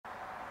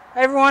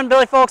Hey everyone,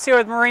 Billy Folks here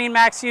with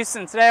MarineMax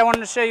Houston. Today I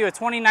wanted to show you a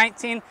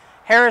 2019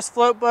 Harris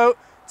Float Boat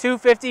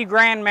 250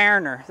 Grand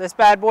Mariner. This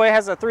bad boy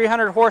has a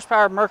 300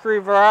 horsepower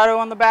Mercury Verado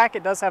on the back.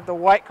 It does have the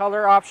white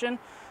color option.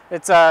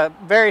 It's a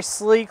very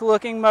sleek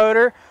looking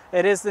motor.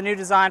 It is the new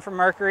design from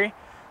Mercury.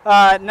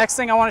 Next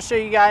thing I want to show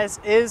you guys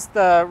is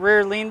the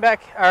rear lean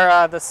back,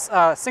 or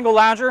the single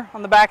lounger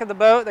on the back of the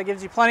boat. That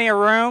gives you plenty of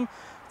room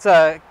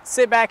to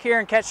sit back here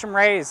and catch some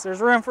rays. There's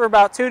room for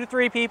about 2 to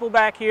 3 people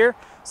back here,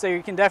 so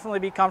you can definitely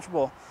be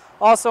comfortable.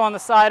 Also on the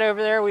side over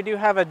there, we do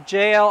have a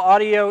JL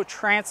audio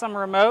transom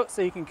remote,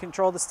 so you can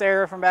control the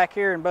stereo from back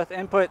here and both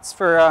inputs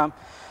for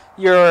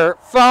your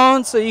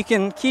phone, so you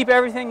can keep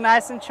everything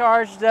nice and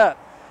charged up.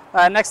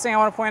 Next thing I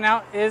want to point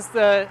out is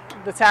the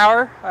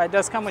tower. It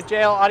does come with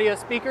JL audio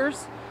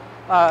speakers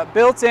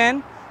built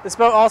in. This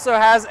boat also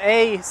has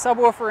a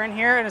subwoofer in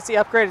here, and it's the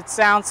upgraded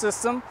sound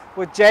system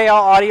with JL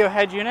audio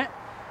head unit.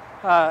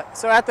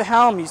 So at the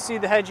helm, you see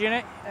the head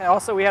unit. And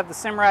also, we have the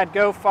Simrad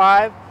Go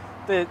 5,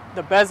 the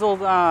bezeled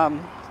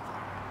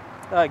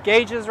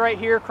gauges right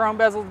here, chrome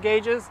bezeled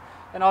gauges,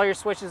 and all your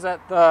switches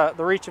at the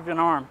reach of an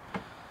arm.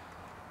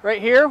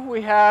 Right here,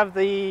 we have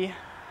the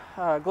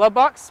glove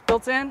box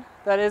built in.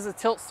 That is a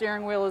tilt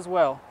steering wheel as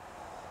well.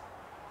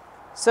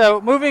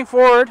 So moving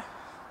forward,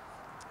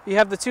 you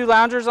have the 2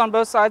 loungers on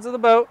both sides of the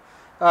boat.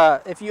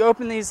 If you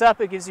open these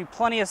up, it gives you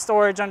plenty of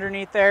storage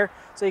underneath there,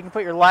 so you can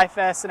put your life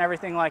vest and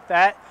everything like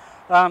that.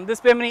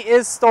 This bimini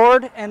is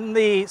stored in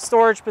the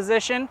storage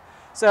position,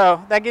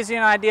 so that gives you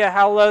an idea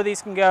how low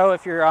these can go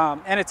if you're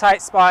in a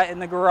tight spot in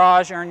the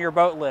garage or in your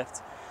boat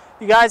lift.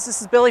 You guys,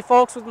 this is Billy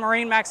Folks with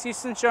MarineMax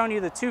Houston showing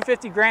you the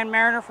 250 Grand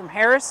Mariner from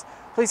Harris.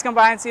 Please come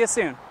by and see us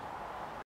soon.